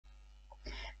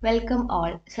Welcome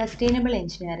all. Sustainable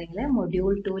Engineering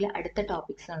Module 2 അടുത്ത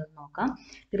topics നോക്കാം.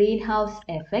 Greenhouse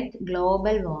effect,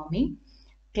 global warming,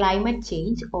 climate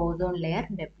change, ozone layer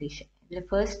depletion. The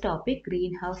first topic,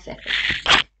 greenhouse effect.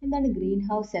 എന്താണ്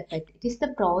greenhouse effect? It is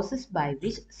the process by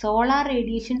which solar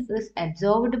radiation is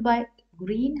absorbed by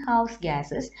greenhouse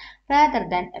gases rather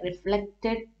than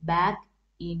reflected back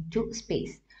into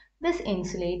space. This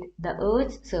insulates the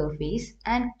Earth's surface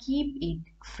and keep it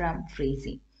from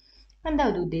freezing. എന്താ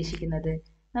ഇത് ഉദ്ദേശിക്കുന്നത്?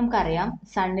 നമുക്കറിയാം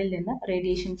സണ്ണിൽ നിന്ന്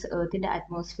radiations എർത്തിന്റെ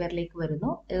അറ്റ്മോസ്ഫിയറിലേക്ക്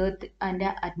വരുന്നു. Earth അതിന്റെ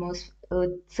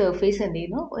surface എന്ത്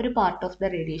ചെയ്യുന്നു? ഒരു part of the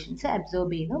radiations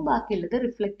absorb ചെയ്യുന്നു, ബാക്കിയുള്ളത്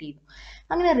റിഫ്ലക്ട് ചെയ്യുന്നു.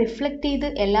 അങ്ങനെ റിഫ്ലക്ട് ചെയ്ത്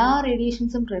എല്ലാ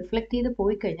റേഡിയേഷൻസും റിഫ്ലക്ട് ചെയ്ത്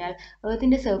പോയി കഴിഞ്ഞാൽ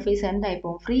എർത്തിന്റെ സർഫേസ് എന്തായി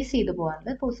പോകും? ഫ്രീസ് ചെയ്ത്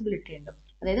പോകാനുള്ള പോസിബിലിറ്റി ഉണ്ട്.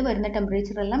 അതായത് വരുന്ന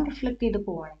ടെമ്പറേച്ചർ എല്ലാം റിഫ്ലക്ട് ചെയ്ത്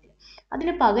പോവുകയാണെങ്കിൽ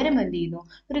അതിന് പകരം എന്ത് ചെയ്യുന്നു?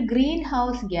 ഒരു ഗ്രീൻ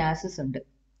ഹൗസ് ഗ്യാസസ് ഉണ്ട്.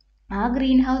 ആ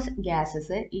ഗ്രീൻ ഹൗസ്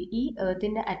ഗ്യാസസ് ഈ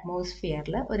എർത്തിന്റെ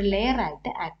അറ്റ്മോസ്ഫിയറിൽ ഒരു ലെയർ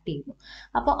ആയിട്ട് ആക്ട് ചെയ്യുന്നു.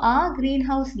 അപ്പോൾ ആ ഗ്രീൻ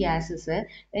ഹൗസ് ഗ്യാസസ്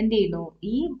എന്ത് ചെയ്യുന്നു?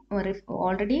 ഈ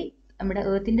ഓൾറെഡി നമ്മുടെ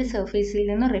എർത്തിന്റെ സർഫേസിൽ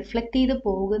നിന്ന് റിഫ്ലക്ട് ചെയ്ത്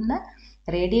പോകുന്ന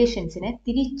റേഡിയേഷൻസിനെ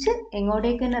തിരിച്ച്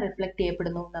എങ്ങോട്ടേക്ക് തന്നെ റിഫ്ലക്ട്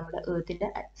ചെയ്യപ്പെടുന്നു? നമ്മുടെ എർത്തിന്റെ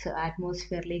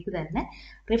അറ്റ്മോസ്ഫിയറിലേക്ക് തന്നെ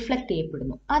റിഫ്ലക്ട്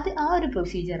ചെയ്യപ്പെടുന്നു. ആ ഒരു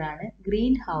പ്രൊസീജിയറാണ്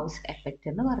ഗ്രീൻ ഹൗസ് എഫക്റ്റ്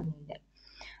എന്ന് പറഞ്ഞത്.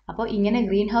 അപ്പോൾ ഇങ്ങനെ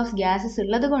ഗ്രീൻ ഹൗസ് ഗ്യാസസ്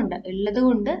ഉള്ളത്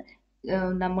കൊണ്ട്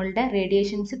നമ്മളുടെ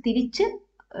റേഡിയേഷൻസ് തിരിച്ച്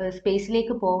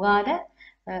സ്പേസിലേക്ക് പോകാതെ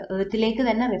എർത്തിലേക്ക്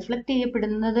തന്നെ റിഫ്ലക്ട്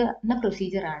ചെയ്യപ്പെടുന്നത് എന്ന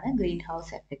പ്രൊസീജിയറാണ് ഗ്രീൻ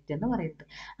ഹൗസ് എഫക്റ്റ് എന്ന് പറയുന്നത്.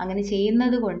 അങ്ങനെ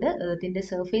ചെയ്യുന്നത് കൊണ്ട് എർത്തിന്റെ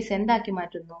സർഫേസ് എന്താക്കി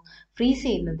മാറ്റുന്നു? ഫ്രീസ്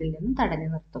ചെയ്യുന്നതിൽ നിന്നും തടഞ്ഞു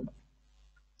നിർത്തുന്നു.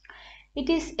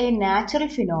 It is A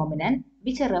natural phenomenon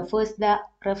which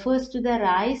refers to the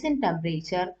rise in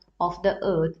temperature of the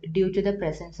earth due to the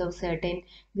presence of certain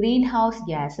greenhouse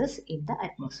gases in the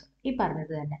atmosphere. ഈ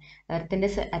പറഞ്ഞത് തന്നെ എർത്തിന്റെ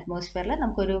അറ്റ്മോസ്ഫിയറിൽ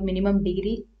നമുക്കൊരു മിനിമം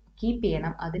ഡിഗ്രി കീപ്പ്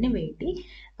ചെയ്യണം. അതിനു വേണ്ടി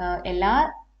എല്ലാ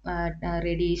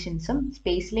റേഡിയേഷൻസും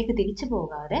സ്പേസിലേക്ക് തിരിച്ചു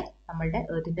പോകാതെ നമ്മളുടെ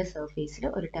എർത്തിന്റെ സർഫേസിൽ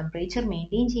ഒരു ടെമ്പറേച്ചർ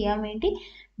മെയിൻറ്റെയിൻ ചെയ്യാൻ വേണ്ടി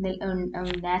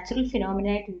നാച്ചുറൽ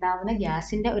ഫിനോമിനായിട്ട് ഉണ്ടാവുന്ന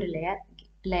ഗ്യാസിന്റെ ഒരു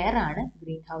ലെയർ ആണ്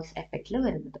ഗ്രീൻ ഹൗസ് എഫക്റ്റിൽ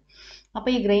വരുന്നത്. അപ്പൊ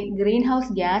ഈ ഗ്രീൻ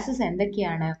ഹൗസ് ഗ്യാസസ്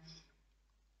എന്തൊക്കെയാണ്?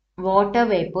 Water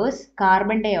vapours,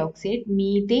 carbon dye oxide,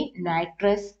 methane,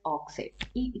 nitrous oxide.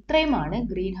 ഇത്രയുമാണ്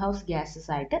ഗ്രീൻ ഹൗസ് ഗ്യാസസ്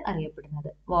ആയിട്ട് അറിയപ്പെടുന്നത്.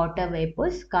 Water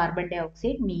vapours, carbon dye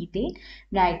oxide, methane,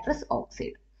 nitrous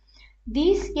oxide.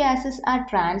 These gases are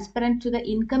transparent to the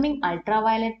incoming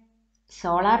ultraviolet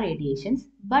solar radiations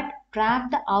but trap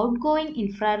the outgoing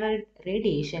infrared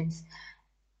radiations,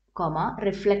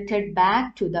 reflected back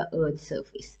to the Earth's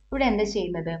surface. ഇവിടെ എന്താ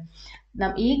ചെയ്യുന്നത്?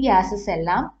 ഈ gases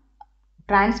എല്ലാം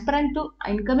transparent to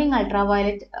incoming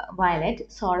violet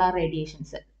solar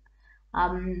radiations.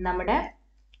 നമ്മുടെ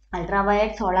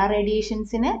ultraviolet solar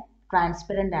റേഡിയേഷൻസിന്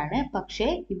transparent ആണ്. പക്ഷേ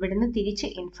ഇവിടുന്ന് തിരിച്ച്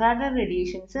ഇൻഫ്രാറെഡ്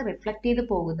റേഡിയേഷൻസ് റിഫ്ലക്ട് ചെയ്ത്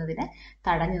പോകുന്നതിനെ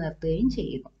തടഞ്ഞു നിർത്തുകയും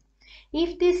ചെയ്യുന്നു. If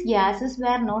these gases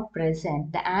were not present,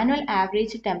 the annual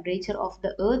average temperature of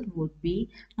the Earth would be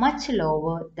much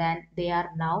lower than they are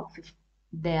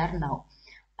now.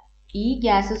 ഈ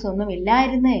ഗ്യാസസ് ഒന്നും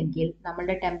ഇല്ലായിരുന്നെങ്കിൽ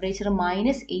നമ്മുടെ ടെമ്പറേച്ചർ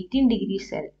 -18 ഡിഗ്രി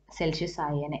സെൽഷ്യസ്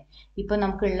ആയേനെ. ഇപ്പൊ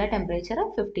നമുക്കുള്ള ടെമ്പറേച്ചർ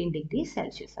 15 ഡിഗ്രി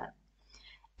സെൽഷ്യസ് ആണ്.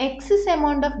 Excess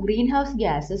amount of greenhouse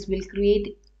gases will create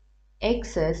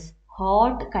excess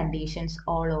hot conditions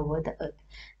all over the earth.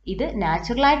 ഇത്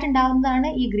natural ആയിട്ട് ഉണ്ടാവുന്നതാണ്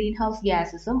ഈ ഗ്രീൻ ഹൗസ്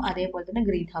ഗ്യാസസും അതേപോലെ തന്നെ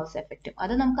ഗ്രീൻ ഹൗസ് എഫക്റ്റും.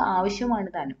 അത് നമുക്ക് ആവശ്യമാണ്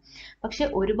താനും. പക്ഷെ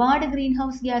ഒരുപാട് ഗ്രീൻ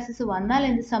ഹൗസ് ഗ്യാസസ് വന്നാൽ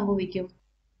എന്ത് സംഭവിക്കും?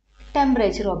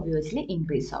 ടെമ്പറേച്ചർ ഒബ്വിയസ്ലി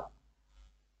ഇൻക്രീസ് ആവും.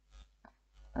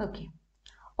 Okay.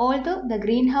 Although the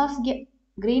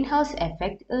greenhouse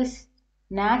effect is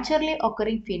naturally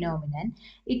occurring phenomenon,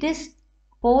 it is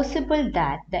possible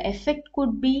that the effect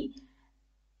could be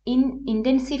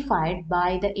intensified by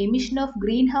the emission of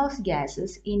greenhouse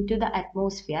gases into the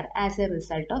atmosphere as a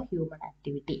result of human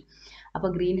activity.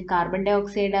 അപ്പോൾ carbon dye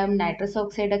ഓക്സൈഡും nitrous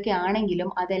oxide ഒക്കെ ആണെങ്കിലും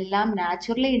അതെല്ലാം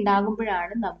naturally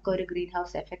ഉണ്ടാകുമ്പോഴാണ് നമുക്കൊരു green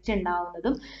house effect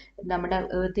ഉണ്ടാവുന്നതും നമ്മുടെ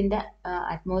എർത്തിന്റെ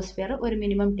atmosphere ഒരു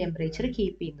minimum temperature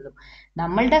keep ചെയ്യുന്നതും.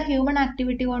 നമ്മളുടെ human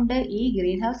activity കൊണ്ട് ഈ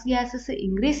ഗ്രീൻ ഹൗസ് ഗ്യാസസ്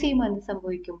ഇൻക്രീസ് ചെയ്യുമ്പോൾ എന്ത്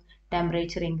സംഭവിക്കും?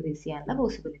 ടെമ്പറേച്ചർ ഇൻക്രീസ് ചെയ്യാനുള്ള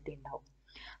പോസിബിലിറ്റി ഉണ്ടാവും.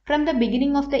 From the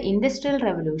beginning of the Industrial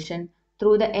Revolution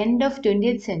through the end of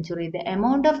 20th century, the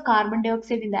amount of carbon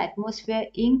dioxide in the atmosphere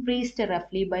increased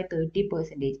roughly by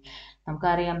 30%.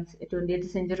 നമുക്കറിയാം 20th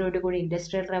സെഞ്ചുറിയോട് കൂടി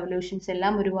industrial revolutions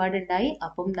എല്ലാം ഒരുപാട് ഉണ്ടായി.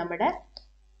 അപ്പം നമ്മുടെ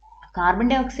കാർബൺ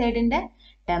ഡൈ ഓക്സൈഡിന്റെ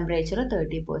ടെമ്പറേച്ചർ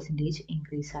 30%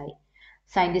 ഇൻക്രീസ് ആയി.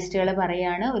 സയന്റിസ്റ്റുകൾ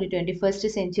പറയാണ് ഒരു 21st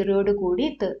സെഞ്ചുറിയോട് കൂടി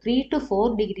 3 to 4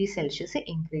 ഡിഗ്രി സെൽഷ്യസ്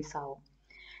ഇൻക്രീസ് ആവും.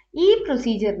 ഈ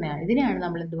ഇതിനെയാണ്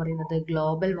നമ്മൾ എന്ത് പറയുന്നത്?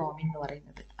 ഗ്ലോബൽ വാർമിംഗ് എന്ന്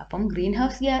പറയുന്നത്. അപ്പം ഗ്രീൻ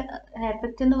ഹൗസ്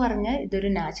എഫക്റ്റ് എന്ന് പറഞ്ഞാൽ ഇതൊരു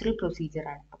നാച്ചുറൽ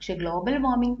പ്രൊസീജിയറാണ്. പക്ഷെ ഗ്ലോബൽ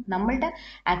വാർമിംഗ് നമ്മളുടെ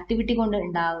ആക്ടിവിറ്റി കൊണ്ട്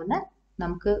ഉണ്ടാകുന്ന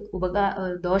നമുക്ക്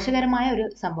ദോഷകരമായ ഒരു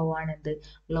സംഭവമാണ് എന്ത്?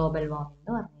 ഗ്ലോബൽ വാർമിംഗ്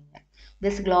എന്ന് പറഞ്ഞു കഴിഞ്ഞാൽ.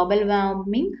 This global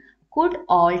warming could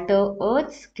alter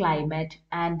Earth's climate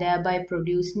and thereby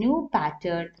produce new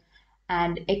pattern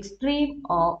and extreme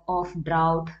of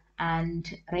drought and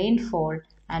rainfall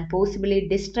and possibly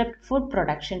disrupt food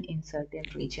production in certain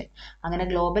region. അങ്ങനെ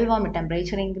ഗ്ലോബൽ വാർമിംഗ്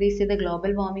ടെമ്പറേച്ചർ ഇൻക്രീസ് ചെയ്ത്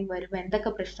global warming വരുമ്പോൾ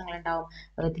എന്തൊക്കെ പ്രശ്നങ്ങൾ ഉണ്ടാവും?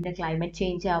 എർത്തിന്റെ climate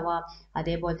change ആവാം,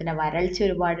 അതേപോലെ തന്നെ വരൾച്ച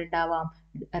ഒരുപാട് ഉണ്ടാവാം,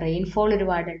 റെയിൻഫോൾ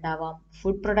ഒരുപാട് ഉണ്ടാവാം,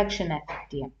 ഫുഡ് പ്രൊഡക്ഷൻ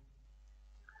എഫക്ട് ചെയ്യാം.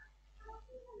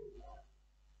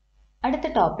 അടുത്ത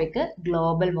ടോപ്പിക്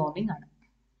ഗ്ലോബൽ വാർമിംഗ് ആണ്.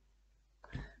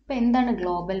 അപ്പൊ എന്താണ്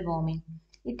global warming?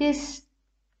 It is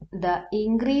the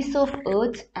increase of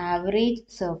Earth's average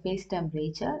surface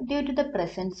temperature due to the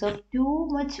presence of too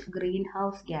much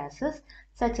greenhouse gases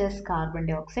such as carbon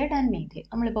dioxide and methane.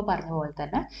 നമ്മളിപ്പോൾ പറഞ്ഞ പോലെ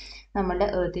തന്നെ നമ്മുടെ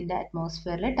എർത്തിന്റെ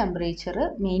അറ്റ്മോസ്ഫിയറിലെ ടെമ്പറേച്ചർ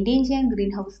മെയിൻറ്റെയിൻ ചെയ്യാൻ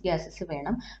green house gases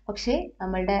വേണം. പക്ഷേ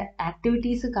നമ്മളുടെ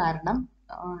activities കാരണം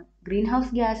ഗ്രീൻ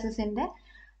ഹൗസ് ഗ്യാസസിന്റെ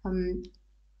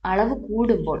അളവ്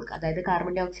കൂടുമ്പോൾ, അതായത്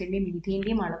കാർബൺ ഡൈ ഓക്സൈഡിന്റെയും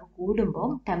മീഥേന്റെയും അളവ് കൂടുമ്പോൾ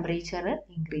ടെമ്പറേച്ചർ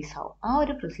ഇൻക്രീസ് ആവും. ആ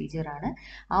ഒരു പ്രൊസീജിയറാണ്,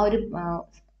 ആ ഒരു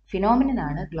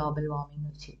ഫിനോമിനനാണ് ഗ്ലോബൽ വാർമിംഗ് എന്ന്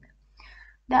വെച്ചിരുന്നത്.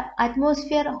 The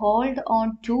atmosphere hold on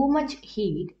too much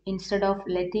heat instead of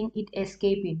letting it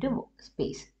escape into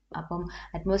space. അപ്പം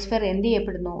അറ്റ്മോസ്ഫിയർ എന്ത്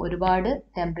ചെയ്യപ്പെടുന്നു? ഒരുപാട്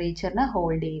ടെമ്പറേച്ചറിനെ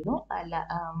ഹോൾഡ് ചെയ്യുന്നു, അല്ല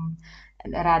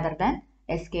rather than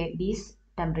escape these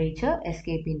temperature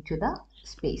escape into the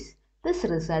space. This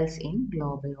results in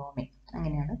global warming.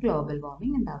 അങ്ങനെയാണ് global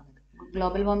warming ഉണ്ടാകുന്നത്.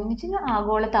 Global warming വെച്ച് കഴിഞ്ഞാൽ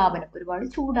ആഗോള താപനം, ഒരുപാട്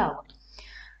ചൂടാവും.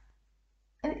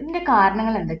 ഇതിന്റെ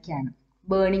കാരണങ്ങൾ എന്തൊക്കെയാണ്?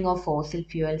 Burning of fossil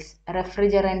fuels,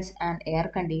 refrigerants and air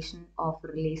condition of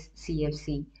release CFC,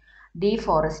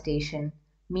 deforestation,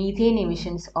 methane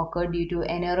emissions occur due to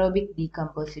anaerobic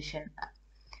decomposition,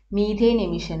 methane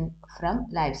emission from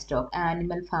livestock,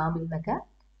 animal farming എന്നൊക്കെ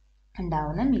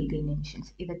ഉണ്ടാവുന്ന മീഥേൻ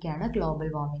എമിഷൻസ്. ഇതൊക്കെയാണ് ഗ്ലോബൽ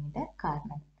വാർമിങ്ങിന്റെ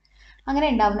കാരണം. അങ്ങനെ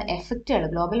ഉണ്ടാവുന്ന എഫക്റ്റുകൾ,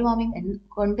 ഗ്ലോബൽ വാർമിംഗ്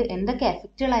കൊണ്ട് എന്തൊക്കെ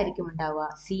എഫക്റ്റുകളായിരിക്കും ഉണ്ടാവുക?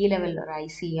 സീ ലെവൽ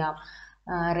റൈസ് ചെയ്യാം,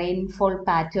 റെയിൻഫോൾ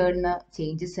പാറ്റേണിന്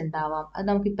ചേഞ്ചസ് ഉണ്ടാവാം. അത്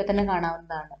നമുക്ക് ഇപ്പം തന്നെ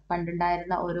കാണാവുന്നതാണ്.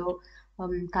 പണ്ടുണ്ടായിരുന്ന ഓരോ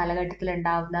കാലഘട്ടത്തിൽ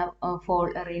ഉണ്ടാവുന്ന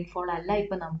റെയിൻഫോൾ അല്ല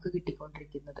ഇപ്പം നമുക്ക്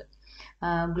കിട്ടിക്കൊണ്ടിരിക്കുന്നത്.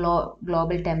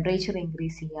 ഗ്ലോബൽ ടെമ്പറേച്ചർ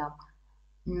ഇൻക്രീസ് ചെയ്യാം,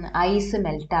 ഐസ്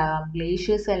മെൽറ്റ് ആകാം,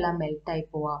 ഗ്ലേഷ്യേഴ്സ് എല്ലാം മെൽറ്റായി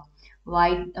പോവാം,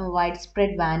 wide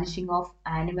spread vanishing of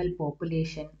animal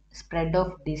population, spread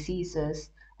of diseases,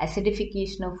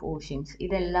 acidification of oceans.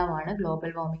 ഇതെല്ലാമാണ്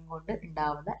ഗ്ലോബൽ വാർമിംഗ് കൊണ്ട്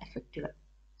ഉണ്ടാവുന്ന എഫക്റ്റുകൾ.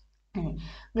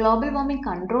 ഗ്ലോബൽ വാർമിംഗ്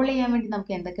കൺട്രോൾ ചെയ്യാൻ വേണ്ടി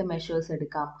നമുക്ക് എന്തൊക്കെ മെഷേഴ്സ്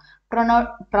എടുക്കാം?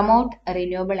 Promote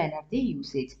renewable energy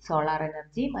usage, solar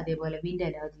എനർജിയും അതേപോലെ വിൻഡ്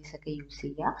എനർജീസ് ഒക്കെ യൂസ്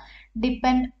ചെയ്യുക.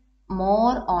 Depend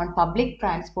more on public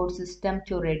transport system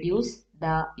to reduce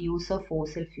the use of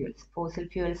fossil fuels. Fossil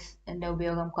ഫ്യൂൽസിന്റെ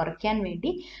ഉപയോഗം കുറയ്ക്കാൻ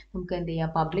വേണ്ടി നമുക്ക് എന്ത്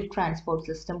ചെയ്യാം? പബ്ലിക് ട്രാൻസ്പോർട്ട്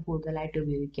സിസ്റ്റം കൂടുതലായിട്ട്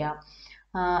ഉപയോഗിക്കാം.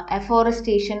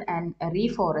 എഫോറസ്റ്റേഷൻ ആൻഡ്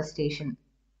റീഫോറസ്റ്റേഷൻ,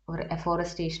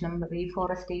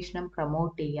 റീഫോറസ്റ്റേഷനും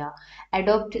പ്രൊമോട്ട് ചെയ്യുക.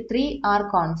 Adopt 3R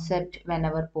concept when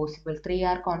ever possible.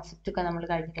 3R concept ഒക്കെ നമ്മൾ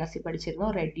കഴിഞ്ഞ ക്ലാസ്സിൽ പഠിച്ചിരുന്നു.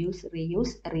 Reduce,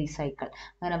 reuse, recycle.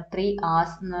 അങ്ങനെ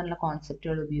 3Rs എന്നുള്ള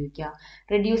കോൺസെപ്റ്റുകൾ ഉപയോഗിക്കുക.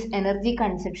 Reduce energy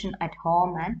consumption at home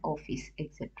and office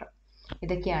etcetera.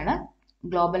 ഇതൊക്കെയാണ്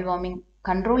ഗ്ലോബൽ വാർമിംഗ്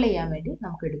കൺട്രോൾ ചെയ്യാൻ വേണ്ടി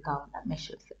നമുക്ക് എടുക്കാവുന്ന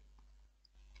measures.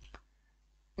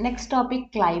 Next topic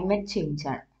climate change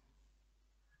ആണ്.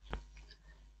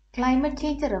 Climate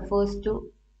change refers to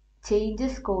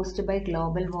changes caused by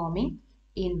global warming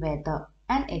in weather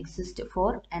and exist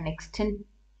for an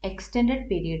extended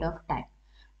period of time.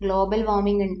 Global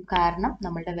warming കാരണം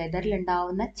നമ്മുടെ വെതറിൽ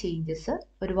ഉണ്ടാവുന്ന changes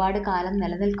ഒരുപാട് കാലം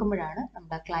നിലനിൽക്കുമ്പോഴാണ്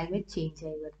നമ്മുടെ ക്ലൈമറ്റ് ചേഞ്ച്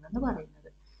ആയി വരുന്നതെന്ന് പറയുന്നത്.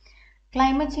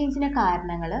 ക്ലൈമറ്റ് ചേഞ്ചിന്റെ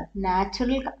കാരണങ്ങൾ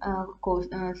നാച്ചുറൽ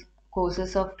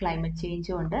കോസസ് ഓഫ് ക്ലൈമറ്റ്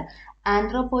ചേഞ്ചും ഉണ്ട്,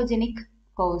 ആന്ത്രോപോജനിക്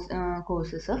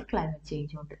കോസസ് ഓഫ് ക്ലൈമറ്റ്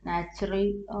ചേഞ്ചും ഉണ്ട്. നാച്ചുറൽ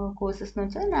കോസസ് എന്ന്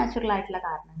വെച്ചാൽ നാച്ചുറൽ ആയിട്ടുള്ള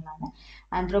കാരണങ്ങളാണ്.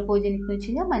 ആന്ത്രോപോജനിക് എന്ന് വെച്ച്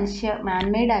കഴിഞ്ഞാൽ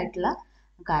മാൻമെയ്ഡ് ആയിട്ടുള്ള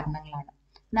കാരണങ്ങളാണ്.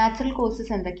 നാച്ചുറൽ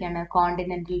കോസസ് എന്തൊക്കെയാണ്?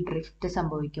 കോണ്ടിനെന്റൽ ഡ്രിഫ്റ്റ്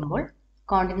സംഭവിക്കുമ്പോൾ,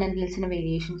 കോണ്ടിനെന്റൽസിന്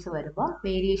വേരിയേഷൻസ് വരുമ്പോൾ,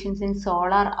 variations in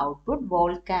solar output,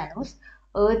 volcanoes,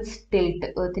 earth tilt,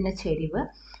 എർത്തിന്റെ ചെരിവ്,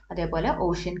 അതേപോലെ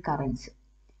ഓഷ്യൻ കറൻസ്.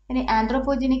 ഇനി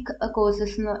ആന്ത്രോപോജനിക്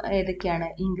കോസസ് ഏതൊക്കെയാണ്?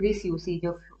 Increase usage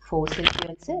of fossil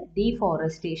fuels,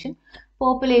 deforestation,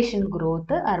 population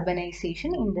growth,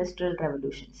 urbanisation, industrial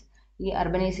revolutions. ഈ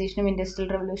അർബനൈസേഷനും ഇൻഡസ്ട്രിയൽ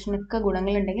റെവല്യൂഷനും ഒക്കെ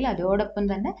ഗുണങ്ങളുണ്ടെങ്കിൽ അതോടൊപ്പം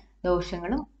തന്നെ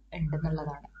ദോഷങ്ങളും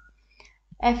ഉണ്ടെന്നുള്ളതാണ്.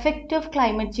 എഫക്റ്റ് ഓഫ്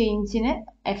ക്ലൈമറ്റ് ചേഞ്ചിന്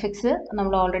എഫക്ട്സ്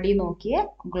നമ്മൾ ഓൾറെഡി നോക്കിയ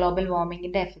ഗ്ലോബൽ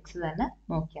വാർമിംഗിന്റെ എഫക്ട്സ് തന്നെ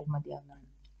നോക്കിയാൽ മതിയാവുന്നതാണ്.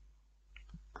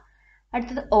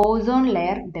 അടുത്തത് ഓസോൺ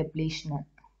ലെയർ ഡെപ്ലീഷൻ ആണ്.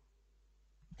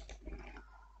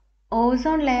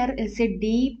 Ozone layer is a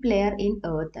deep layer in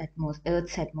Earth's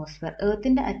atmosphere.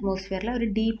 Earthന്റെ അറ്റ്മോസ്ഫിയറിലെ ഒരു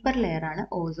ഡീപ്പർ ലെയർ ആണ്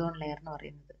ഓസോൺ ലെയർ എന്ന്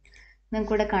പറയുന്നത്.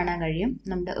 നമുക്കിവിടെ കാണാൻ കഴിയും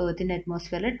നമ്മുടെ എർത്തിൻ്റെ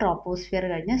അറ്റ്മോസ്ഫിയറിൽ ട്രോപ്പോസ്ഫിയർ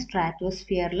കഴിഞ്ഞ്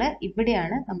സ്ട്രാറ്റോസ്ഫിയറിൽ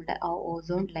ഇവിടെയാണ് നമ്മുടെ ആ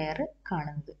ഓസോൺ ലെയർ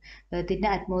കാണുന്നത്. എർത്തിൻ്റെ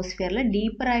അറ്റ്മോസ്ഫിയറിൽ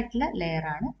ഡീപ്പറായിട്ടുള്ള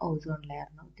ലെയറാണ് ഓസോൺ ലെയർ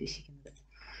എന്ന് ഉദ്ദേശിക്കുന്നത്.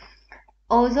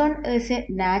 Ozone is a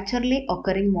naturally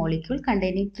occurring molecule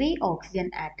containing 3 oxygen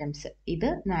atoms. ഇത്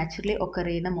naturally occur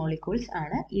ചെയ്യുന്ന molecules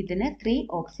ആണ്. ഇതിന് 3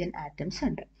 oxygen atoms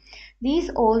ഉണ്ട്. These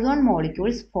ozone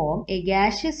molecules form a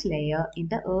gaseous layer in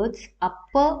the Earth's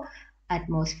upper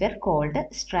atmosphere called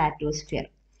stratosphere.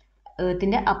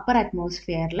 Earthന്റെ upper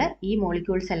atmosphereൽ ഈ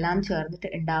molecules എല്ലാം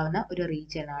ചേർന്നിട്ട് ഉണ്ടാവുന്ന ഒരു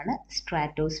region ആണ്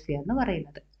stratosphere എന്ന്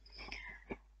പറയുന്നത്.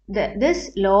 This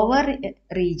lower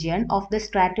region of the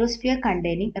stratosphere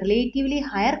containing relatively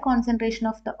higher concentration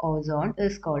of the ozone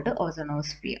is called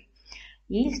ozonosphere.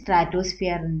 ഈ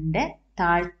സ്ട്രാറ്റോസ്ഫിയറിൻ്റെ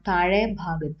താഴെ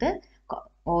ഭാഗത്ത്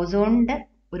ഓസോണിൻ്റെ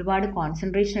ഒരുപാട്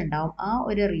കോൺസെൻട്രേഷൻ ഉണ്ടാവും. ആ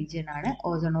ഒരു റീജിയൻ ആണ്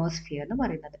ഓസോണോസ്ഫിയർ എന്ന്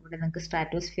പറയുന്നത്. ഇവിടെ നിങ്ങൾക്ക്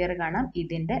സ്ട്രാറ്റോസ്ഫിയർ കാണാം.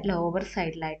 ഇതിൻ്റെ ലോവർ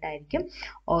സൈഡിലായിട്ടായിരിക്കും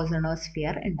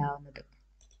ഓസോണോസ്ഫിയർ ഉണ്ടാവുന്നത്.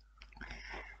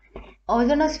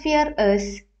 ഓസോണോസ്ഫിയർ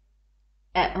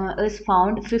is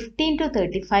found 15 to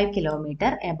 35 km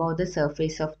above the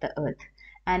surface of the earth,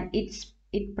 and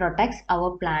it protects our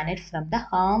planet from the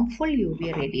harmful UV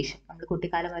radiation. നമ്മൾ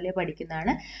കുട്ടിക്കാലം മുതലേ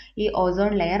പഠിക്കുന്നതാണ്. ഈ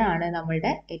ഓസോൺ ലെയർ ആണ്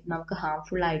നമുക്ക്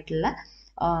ഹാംഫുൾ ആയിട്ടുള്ള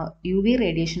UV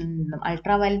റേഡിയേഷനിൽ നിന്നും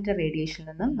അൾട്രാവയലറ്റ്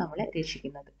റേഡിയേഷനിൽ നിന്നും നമ്മളെ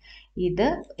രക്ഷിക്കുന്നത്. ഇത്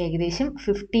ഏകദേശം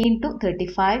 15 to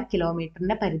 35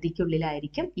 കിലോമീറ്ററിൻ്റെ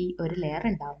പരിധിക്കുള്ളിലായിരിക്കും ഈ ഒരു ലെയർ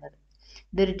ഉണ്ടാവുന്നത്.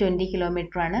 ഇതൊരു 20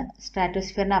 കിലോമീറ്റർ ആണ്.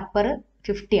 സ്ട്രാറ്റോസ്ഫിയറിൻ്റെ അപ്പർ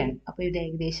 50 ആണ്. അപ്പോൾ ഇത്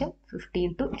ഏകദേശം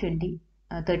 15 to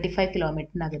 35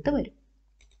 കിലോമീറ്ററിനകത്ത് വരും.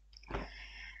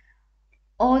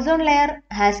 Ozone layer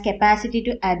has capacity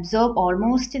to absorb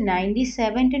almost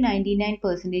 97 to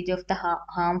 99% of the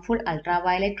harmful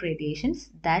ultraviolet radiations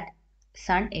that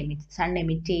sun emits. Sun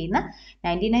emit ചെയ്യുന്ന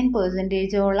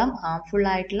 99%ഓളം ഹാംഫുൾ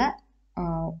ആയിട്ടുള്ള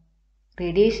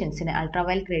റേഡിയേഷൻസിനെ,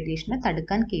 അൾട്രാവയലറ്റ് റേഡിയേഷനെ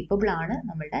തടുക്കാൻ കേപ്പബിൾ ആണ്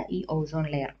നമ്മളുടെ ഈ ozone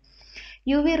layer.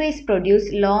 UV rays produce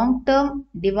long-term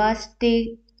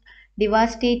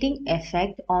devastating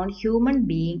effect on human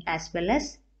being as well as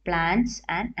plants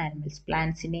and animals.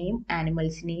 പ്ലാന്റ്സിനെയും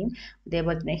ആനിമൽസിനെയും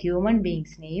അതേപോലെ തന്നെ human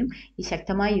ബീയിങ്സിനെയും ഈ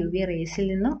ശക്തമായ UV റേസിൽ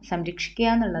നിന്നും സംരക്ഷിക്കുക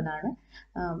എന്നുള്ളതാണ്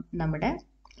നമ്മുടെ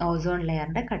ഓസോൺ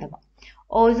ലെയറിൻ്റെ കടമ.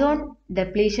 Ozone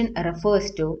depletion refers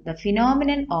to the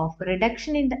phenomenon of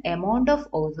reduction in the amount of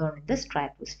ozone in the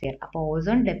stratosphere. അപ്പോൾ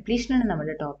ഓസോൺ ഡെപ്ലീഷൻ ആണ്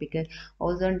നമ്മുടെ ടോപ്പിക്.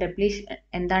 ഓസോൺ ഡെപ്ലീഷൻ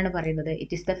എന്താണ് പറയുന്നത്?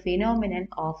 It is the phenomenon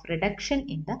of reduction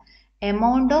in the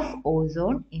amount of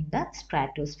ozone in the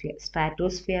stratosphere.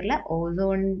 സ്ട്രാറ്റോസ്ഫിയറിലെ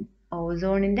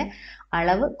ഓസോണിൻ്റെ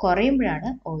അളവ് കുറയുമ്പോഴാണ്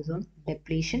ozone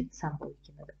depletion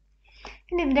സംഭവിക്കുന്നത്.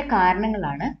 പിന്നെ ഇതിൻ്റെ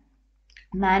കാരണങ്ങളാണ്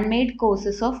man-made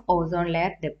causes of ozone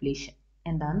layer depletion.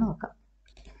 എന്താണെന്ന് നോക്കാം.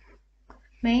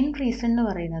 മെയിൻ റീസൺ എന്ന്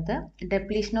പറയുന്നത്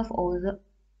depletion of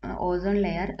ozone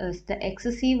layer is the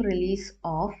excessive release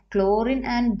of chlorine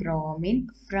and bromine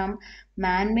from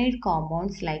man-made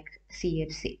compounds like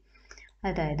CFC.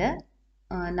 അതായത്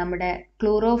നമ്മുടെ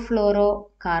ക്ലോറോഫ്ലോറോ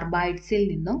കാർബൈഡ്സിൽ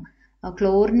നിന്നും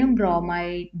ക്ലോറിനും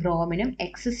ബ്രോമിനും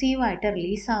എക്സസീവായിട്ട്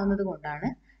റിലീസ് ആവുന്നത് കൊണ്ടാണ്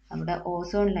നമ്മുടെ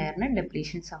ഓസോൺ ലെയറിന്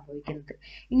ഡെപ്ലീഷൻ സംഭവിക്കുന്നത്.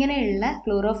 ഇങ്ങനെയുള്ള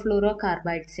ക്ലോറോഫ്ലോറോ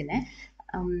കാർബൈഡ്സിനെ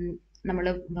നമ്മൾ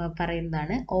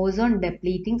പറയുന്നതാണ് ഓസോൺ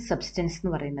ഡെപ്ലീറ്റിംഗ് സബ്സ്റ്റൻസ്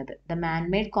എന്ന് പറയുന്നത്. The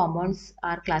man-made compounds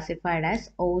R classified as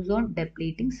ozone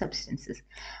ഡെപ്ലീറ്റിംഗ് substances.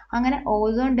 അങ്ങനെ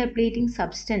ഓസോൺ ഡെപ്ലീറ്റിംഗ്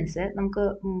സബ്സ്റ്റൻസ് നമുക്ക്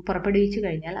പുറപ്പെടുവിച്ചു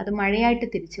കഴിഞ്ഞാൽ അത് മഴയായിട്ട്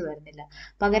തിരിച്ചു വരുന്നില്ല.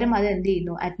 പകരം അത് എന്ത്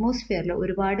ചെയ്യുന്നു? അറ്റ്മോസ്ഫിയറിൽ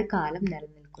ഒരുപാട് കാലം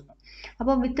നിലനിൽക്കുന്നു.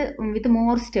 അപ്പോൾ വിത്ത്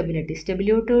മോർ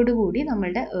സ്റ്റെബിലിറ്റിയോട് കൂടി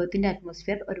നമ്മളുടെ എർത്തിൻ്റെ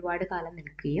അറ്റ്മോസ്ഫിയർ ഒരുപാട് കാലം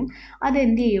നിൽക്കുകയും അത്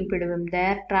എന്ത് ചെയ്യപ്പെടും? They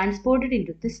are transported in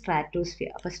to the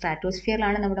stratosphere. അപ്പോൾ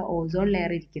സ്ട്രാറ്റോസ്ഫിയറിലാണ് നമ്മുടെ ഓസോൺ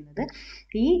ലെയർ ഇരിക്കുന്നത്.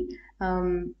 ഈ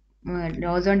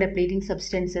ozone ഡെപ്ലീറ്റിംഗ്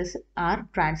substances R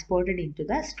transported in to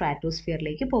the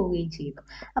സ്ട്രാറ്റോസ്ഫിയറിലേക്ക് പോവുകയും ചെയ്യുന്നു.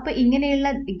 അപ്പോൾ ഇങ്ങനെയുള്ള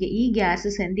ഈ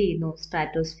ഗ്യാസസ് എന്ത് ചെയ്യുന്നു?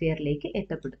 സ്ട്രാറ്റോസ്ഫിയറിലേക്ക്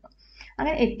എത്തപ്പെടുന്നു.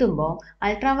 അങ്ങനെ എത്തുമ്പോൾ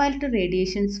ultraviolet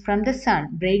radiations from the sun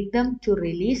break them to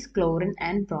release chlorine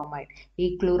and bromide. ഈ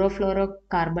ക്ലോറോഫ്ലോറോ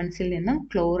കാർബൺസിൽ നിന്നും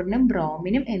ക്ലോറിനും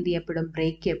ബ്രോമിനും എന്ത് ചെയ്യപ്പെടും?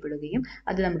 ബ്രേക്ക് ചെയ്യപ്പെടുകയും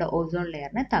അത് നമ്മുടെ ഓസോൺ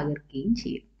ലെയറിനെ തകർക്കുകയും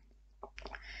ചെയ്യും.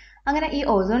 അങ്ങനെ ഈ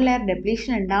ഓസോൺ ലെയർ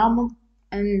ഡെപ്ലീഷൻ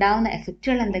ഉണ്ടാവുന്ന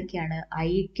എഫക്റ്റുകൾ എന്തൊക്കെയാണ്?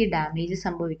 ഐക്ക് ഡാമേജ്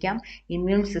സംഭവിക്കാം,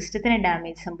 ഇമ്മ്യൂൺ സിസ്റ്റത്തിന്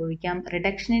ഡാമേജ് സംഭവിക്കാം,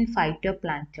 റിഡക്ഷൻ ഇൻ ഫൈറ്റോ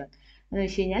പ്ലാങ്ക്ടൺ എന്ന്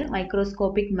വെച്ച് കഴിഞ്ഞാൽ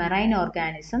microscopic marine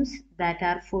organisms that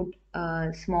are food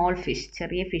small fish,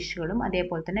 ചെറിയ ഫിഷുകളും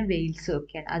അതേപോലെ തന്നെ വെയിൽസും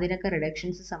ഒക്കെയാണ്. അതിനൊക്കെ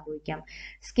റിഡക്ഷൻസ് സംഭവിക്കാം.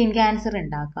 സ്കിൻ ക്യാൻസർ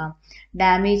ഉണ്ടാക്കാം,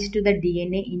 damage to the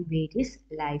DNA in various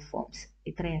life forms.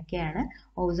 ഇത്രയൊക്കെയാണ്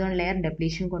ഓസോൺ ലെയർ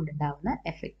ഡെപ്ലീഷൻ കൊണ്ടുണ്ടാകുന്ന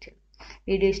എഫക്റ്റ്.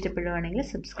 വീഡിയോ ഇഷ്ടപ്പെടുവാണെങ്കിൽ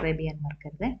സബ്സ്ക്രൈബ് ചെയ്യാൻ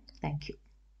മറക്കരുത്. Thank you.